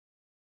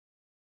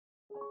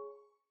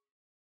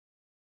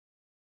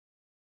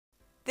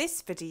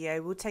This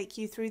video will take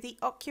you through the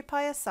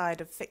occupier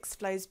side of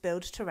Fixflo's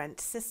build-to-rent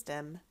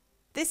system.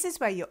 This is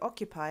where your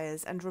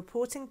occupiers and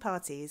reporting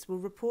parties will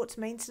report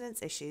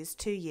maintenance issues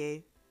to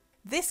you.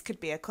 This could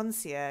be a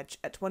concierge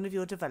at one of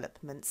your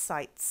development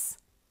sites.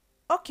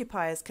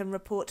 Occupiers can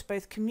report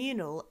both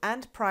communal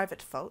and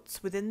private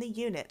faults within the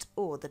unit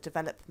or the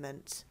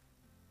development.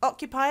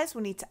 Occupiers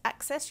will need to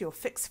access your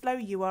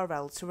Fixflo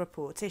URL to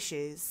report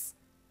issues.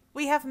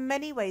 We have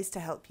many ways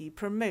to help you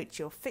promote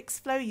your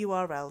Fixflo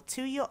URL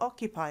to your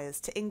occupiers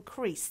to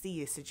increase the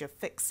usage of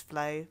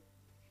Fixflo.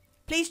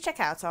 Please check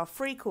out our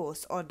free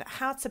course on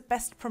how to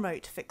best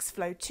promote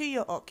Fixflo to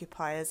your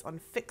occupiers on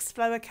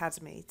Fixflo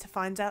Academy to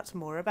find out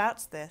more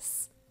about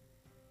this.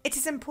 It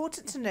is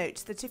important to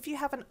note that if you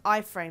have an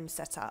iframe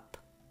set up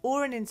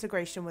or an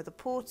integration with a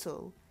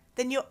portal,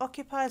 then your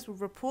occupiers will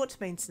report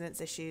maintenance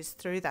issues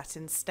through that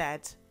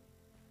instead.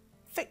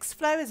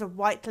 Fixflo is a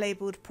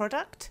white-labelled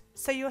product,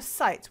 so your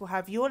site will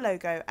have your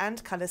logo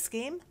and colour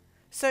scheme,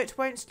 so it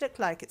won't look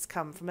like it's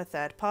come from a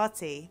third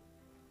party.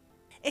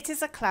 It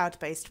is a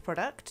cloud-based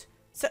product,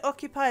 so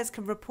occupiers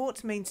can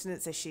report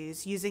maintenance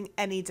issues using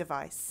any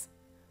device,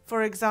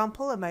 for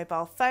example a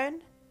mobile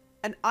phone,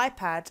 an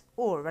iPad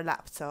or a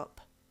laptop.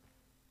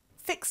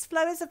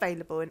 Fixflo is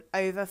available in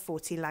over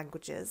 40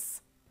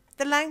 languages.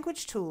 The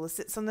language tool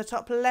sits on the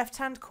top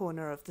left-hand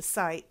corner of the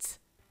site.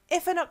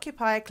 If an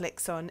occupier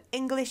clicks on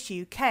English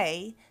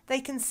UK,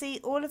 they can see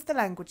all of the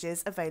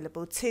languages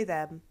available to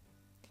them.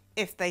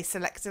 If they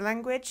select a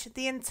language,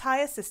 the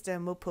entire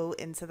system will pull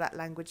into that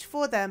language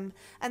for them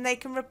and they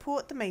can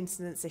report the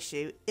maintenance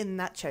issue in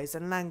that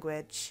chosen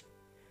language.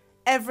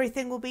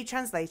 Everything will be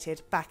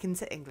translated back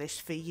into English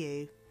for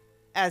you.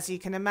 As you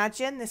can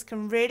imagine, this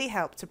can really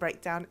help to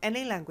break down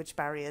any language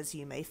barriers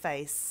you may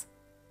face.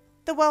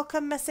 The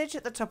welcome message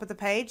at the top of the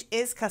page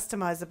is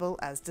customizable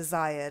as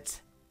desired.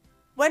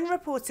 When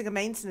reporting a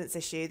maintenance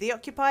issue, the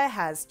occupier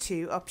has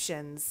two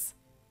options.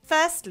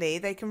 Firstly,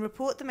 they can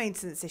report the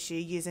maintenance issue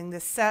using the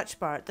search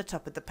bar at the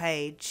top of the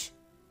page.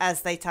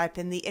 As they type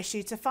in the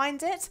issue to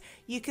find it,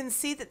 you can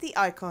see that the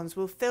icons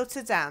will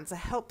filter down to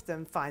help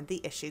them find the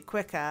issue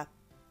quicker.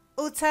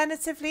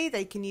 Alternatively,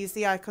 they can use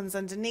the icons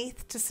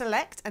underneath to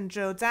select and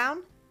drill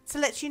down to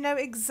let you know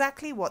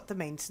exactly what the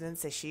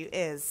maintenance issue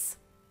is.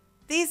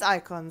 These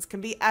icons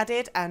can be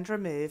added and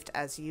removed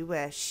as you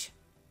wish.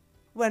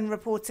 When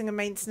reporting a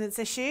maintenance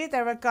issue,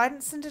 there are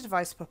guidance and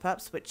advice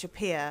pop-ups which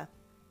appear.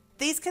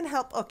 These can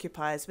help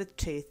occupiers with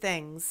two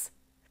things.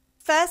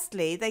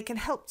 Firstly, they can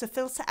help to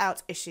filter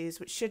out issues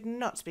which should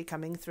not be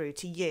coming through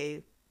to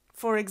you.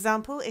 For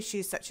example,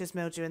 issues such as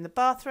mildew in the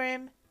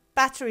bathroom,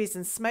 batteries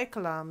and smoke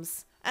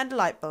alarms, and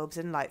light bulbs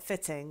in light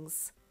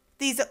fittings.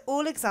 These are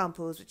all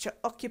examples which are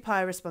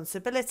occupier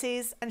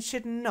responsibilities and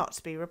should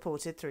not be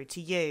reported through to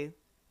you.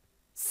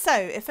 So,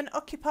 if an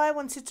occupier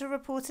wanted to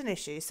report an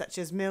issue such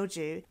as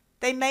mildew,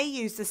 they may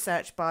use the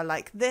search bar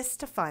like this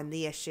to find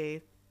the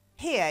issue.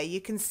 Here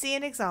you can see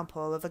an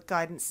example of a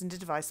guidance and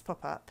advice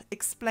pop-up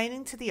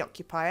explaining to the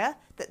occupier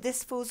that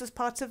this falls as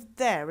part of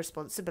their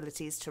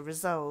responsibilities to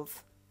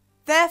resolve.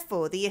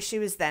 Therefore, the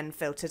issue is then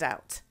filtered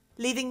out,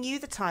 leaving you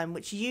the time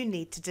which you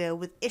need to deal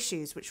with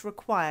issues which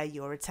require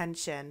your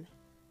attention.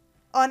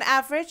 On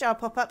average, our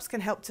pop-ups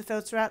can help to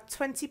filter out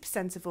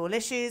 20% of all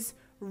issues,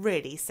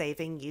 really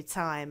saving you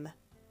time.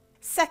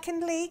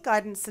 Secondly,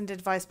 guidance and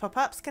advice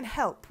pop-ups can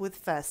help with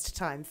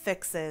first-time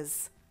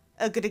fixes.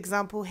 A good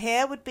example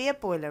here would be a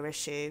boiler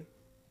issue.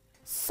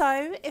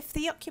 So, if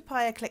the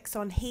occupier clicks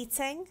on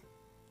heating,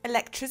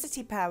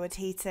 electricity-powered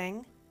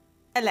heating,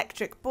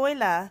 electric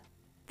boiler,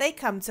 they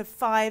come to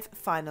 5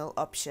 final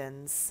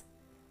options.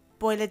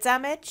 Boiler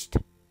damaged,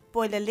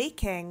 boiler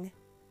leaking,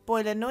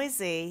 boiler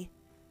noisy,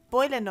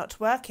 boiler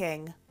not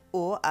working,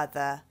 or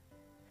other.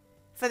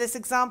 For this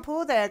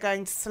example, they are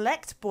going to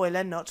select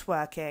boiler not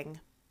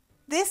working.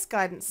 This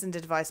guidance and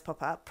advice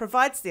pop-up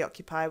provides the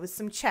occupier with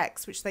some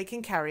checks which they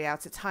can carry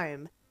out at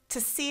home to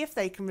see if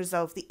they can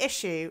resolve the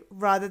issue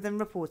rather than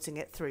reporting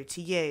it through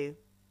to you.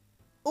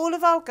 All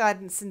of our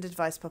guidance and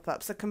advice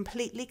pop-ups are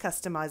completely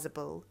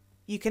customizable.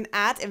 You can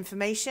add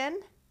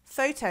information,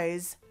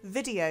 photos,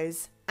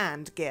 videos,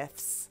 and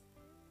GIFs.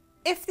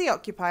 If the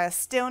occupier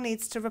still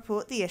needs to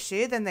report the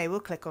issue, then they will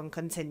click on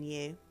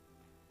Continue.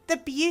 The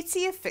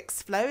beauty of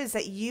Fixflo is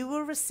that you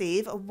will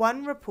receive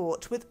one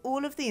report with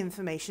all of the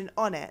information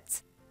on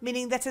it,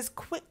 meaning that as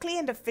quickly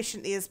and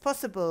efficiently as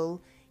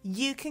possible,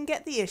 you can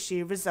get the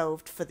issue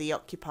resolved for the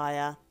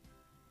occupier.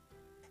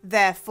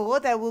 Therefore,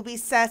 there will be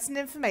certain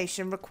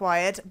information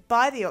required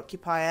by the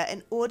occupier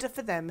in order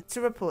for them to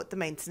report the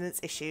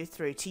maintenance issue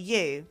through to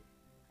you.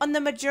 On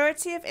the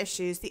majority of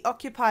issues, the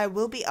occupier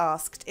will be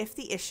asked if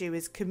the issue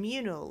is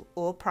communal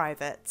or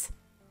private.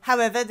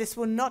 However, this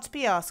will not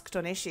be asked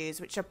on issues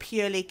which are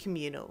purely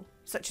communal,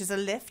 such as a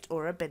lift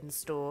or a bin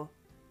store.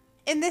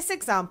 In this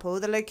example,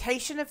 the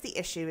location of the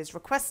issue is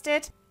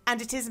requested,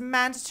 and it is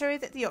mandatory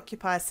that the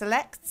occupier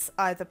selects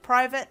either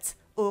private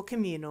or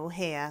communal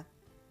here.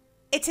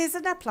 It is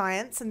an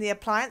appliance and the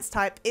appliance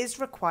type is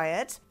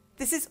required.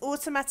 This is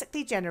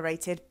automatically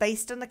generated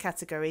based on the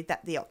category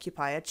that the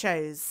occupier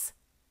chose.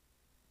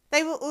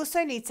 They will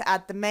also need to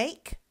add the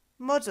make,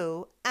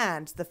 model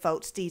and the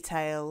fault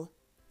detail.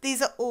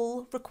 These are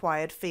all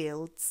required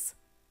fields.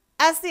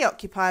 As the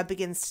occupier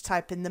begins to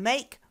type in the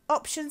make,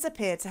 options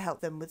appear to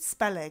help them with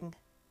spelling.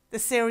 The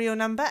serial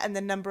number and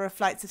the number of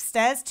flights of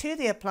stairs to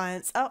the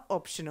appliance are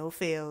optional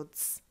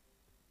fields.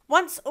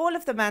 Once all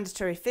of the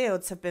mandatory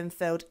fields have been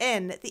filled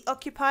in, the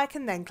occupier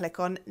can then click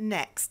on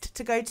Next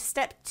to go to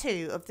step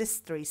 2 of this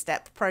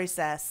 3-step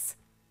process.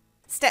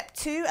 Step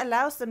 2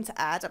 allows them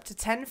to add up to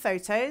 10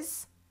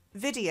 photos,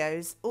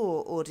 videos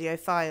or audio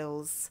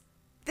files.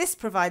 This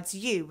provides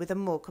you with a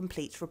more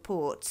complete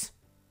report.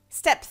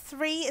 Step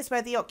 3 is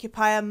where the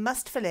occupier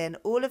must fill in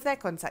all of their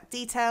contact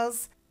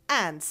details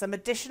and some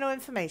additional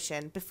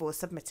information before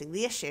submitting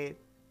the issue.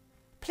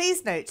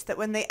 Please note that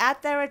when they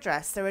add their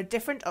address, there are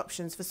different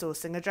options for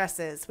sourcing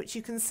addresses, which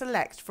you can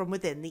select from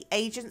within the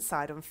agent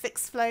side on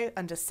Fixflo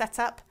under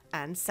Setup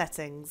and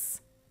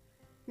Settings.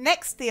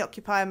 Next, the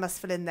occupier must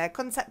fill in their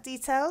contact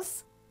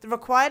details. The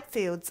required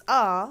fields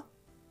are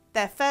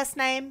their first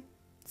name,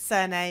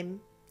 surname,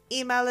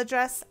 email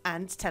address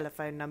and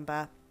telephone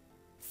number.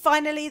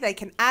 Finally, they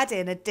can add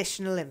in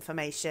additional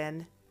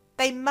information.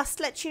 They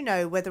must let you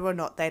know whether or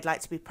not they'd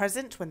like to be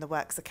present when the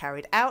works are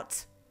carried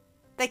out.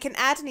 They can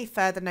add any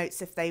further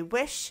notes if they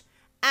wish,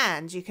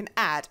 and you can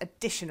add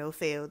additional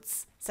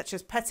fields, such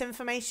as pet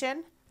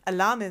information,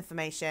 alarm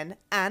information,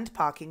 and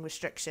parking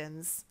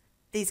restrictions.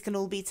 These can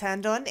all be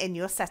turned on in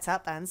your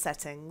setup and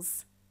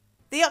settings.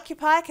 The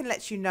occupier can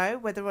let you know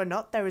whether or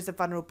not there is a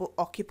vulnerable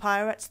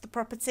occupier at the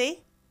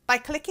property. By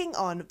clicking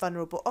on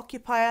Vulnerable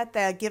Occupier,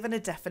 they are given a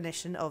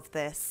definition of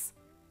this.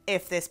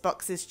 If this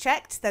box is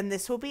checked, then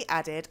this will be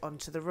added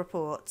onto the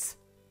report.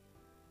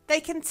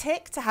 They can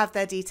tick to have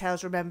their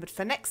details remembered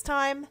for next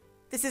time.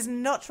 This is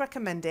not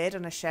recommended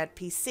on a shared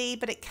PC,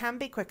 but it can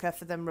be quicker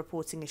for them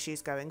reporting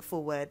issues going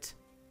forward.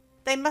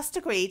 They must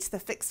agree to the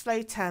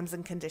Fixflo terms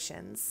and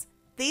conditions.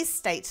 These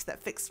state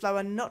that Fixflo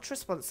are not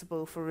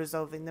responsible for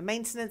resolving the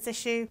maintenance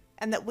issue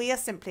and that we are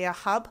simply a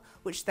hub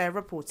which they're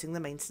reporting the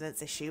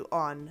maintenance issue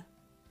on.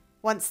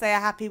 Once they are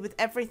happy with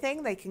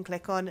everything, they can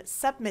click on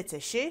Submit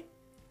Issue.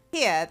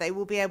 Here they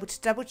will be able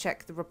to double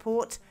check the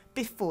report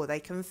before they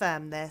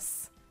confirm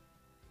this.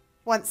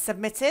 Once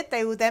submitted,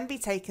 they will then be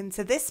taken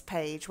to this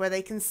page where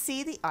they can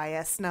see the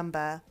IS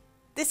number.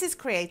 This is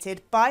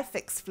created by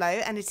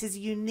Fixflo and it is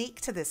unique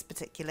to this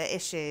particular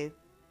issue.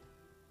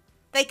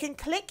 They can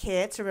click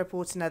here to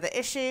report another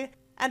issue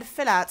and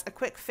fill out a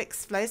quick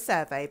Fixflo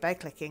survey by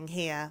clicking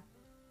here.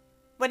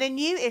 When a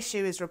new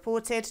issue is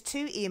reported,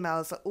 2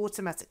 emails are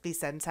automatically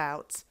sent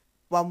out.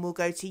 One will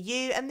go to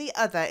you and the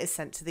other is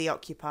sent to the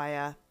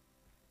occupier.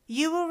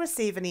 You will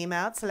receive an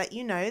email to let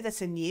you know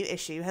that a new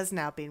issue has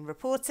now been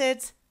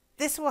reported.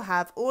 This will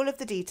have all of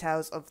the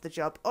details of the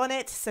job on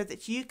it so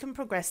that you can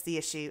progress the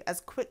issue as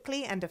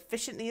quickly and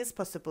efficiently as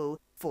possible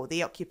for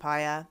the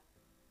occupier.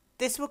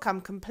 This will come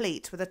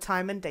complete with a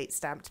time and date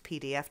stamped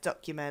PDF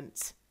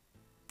document.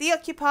 The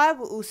occupier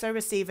will also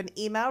receive an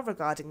email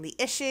regarding the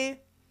issue.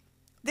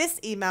 This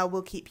email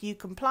will keep you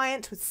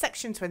compliant with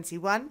Section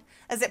 21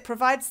 as it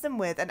provides them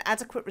with an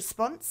adequate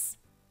response.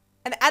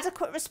 An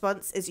adequate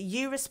response is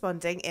you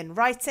responding in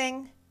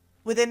writing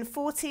within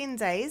 14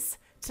 days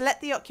to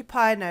let the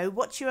occupier know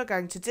what you are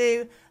going to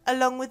do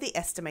along with the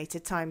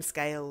estimated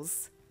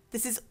timescales.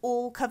 This is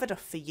all covered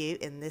off for you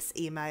in this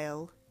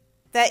email.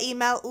 Their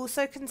email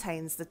also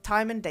contains the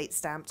time and date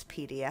stamped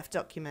PDF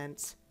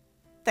document.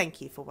 Thank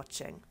you for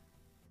watching.